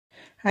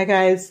Hi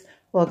guys,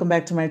 welcome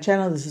back to my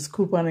channel. This is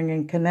Couponing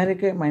in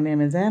Connecticut. My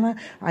name is Anna.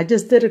 I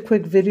just did a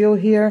quick video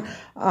here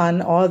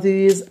on all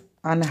these,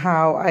 on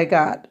how I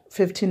got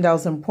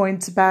 15,000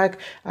 points back.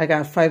 I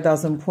got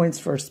 5,000 points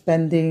for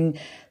spending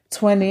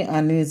 20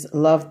 on these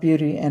Love,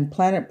 Beauty, and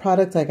Planet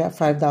products. I got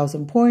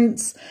 5,000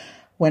 points.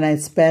 When I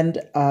spend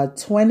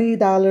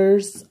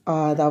 $20,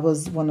 that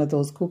was one of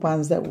those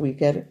coupons that we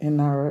get in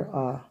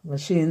our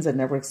machines and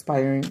never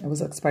expiring. It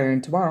was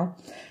expiring tomorrow,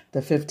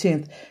 the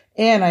 15th.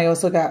 And I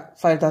also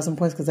got 5,000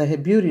 points because I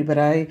hit beauty, but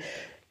I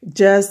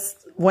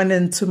just went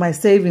into my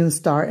savings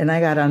star and I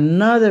got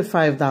another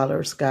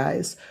 $5,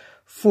 guys,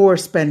 for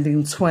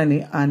spending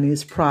 20 on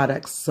these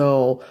products.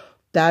 So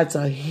that's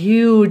a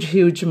huge,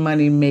 huge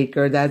money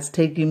maker. That's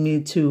taking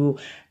me to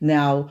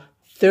now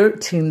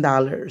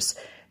 $13.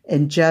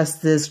 And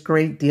just this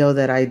great deal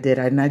that I did.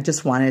 And I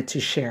just wanted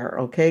to share.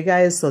 Okay,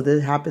 guys? So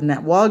this happened at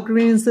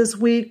Walgreens this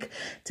week.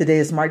 Today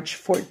is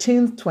March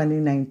 14th,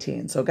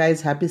 2019. So,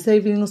 guys, happy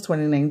savings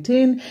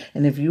 2019.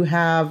 And if you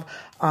have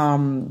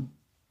a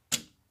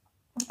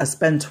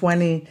spend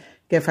 20,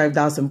 get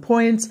 5,000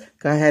 points,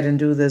 go ahead and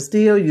do this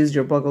deal. Use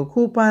your BOGO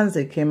coupons.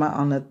 They came out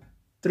on the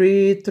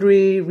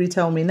 3/3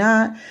 Retail Me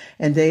Not,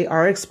 and they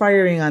are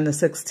expiring on the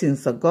 16th.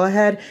 So go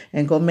ahead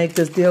and go make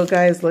this deal,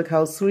 guys. Look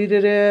how sweet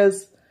it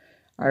is.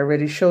 I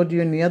already showed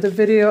you in the other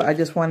video. I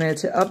just wanted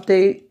to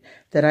update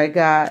that I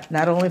got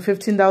not only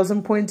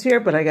 15,000 points here,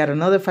 but I got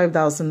another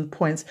 5,000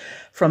 points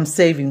from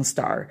Saving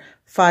Star.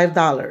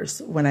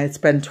 $5 when I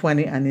spend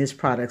 20 on these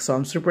products. So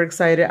I'm super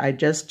excited. I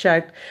just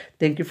checked.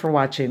 Thank you for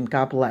watching.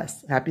 God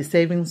bless. Happy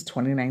savings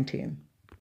 2019.